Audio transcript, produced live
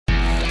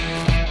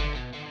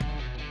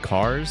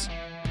Cars,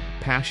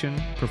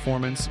 passion,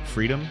 performance,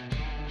 freedom.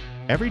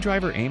 Every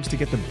driver aims to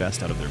get the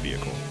best out of their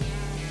vehicle.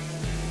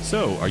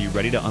 So, are you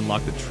ready to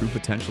unlock the true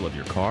potential of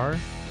your car?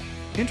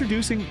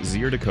 Introducing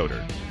Xir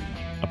Decoder,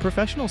 a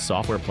professional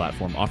software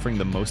platform offering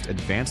the most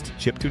advanced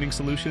chip tuning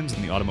solutions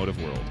in the automotive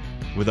world.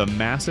 With a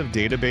massive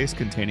database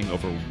containing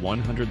over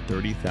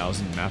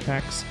 130,000 map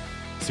hacks,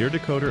 Xir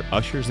Decoder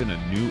ushers in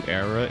a new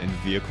era in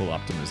vehicle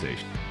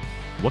optimization.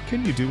 What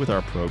can you do with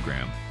our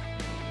program?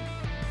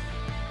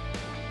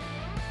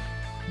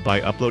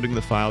 By uploading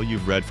the file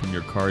you've read from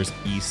your car's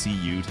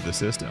ECU to the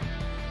system,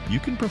 you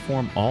can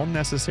perform all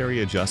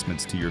necessary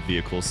adjustments to your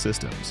vehicle's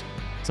systems,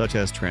 such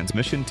as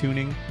transmission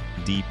tuning,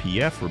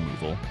 DPF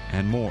removal,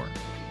 and more.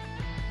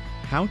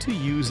 How to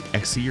use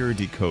Xir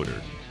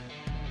Decoder.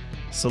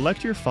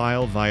 Select your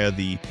file via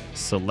the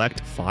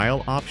Select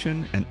File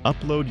option and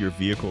upload your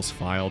vehicle's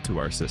file to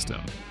our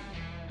system.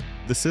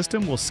 The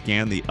system will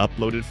scan the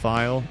uploaded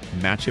file,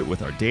 match it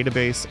with our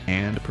database,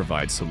 and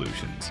provide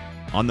solutions.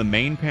 On the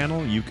main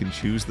panel, you can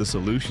choose the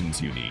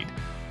solutions you need.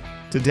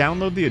 To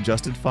download the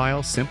adjusted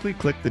file, simply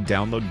click the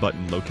download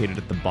button located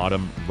at the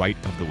bottom right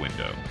of the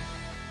window.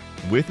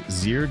 With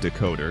Xir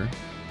Decoder,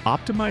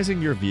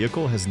 optimizing your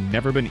vehicle has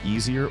never been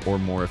easier or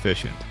more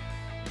efficient.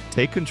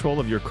 Take control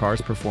of your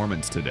car's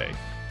performance today.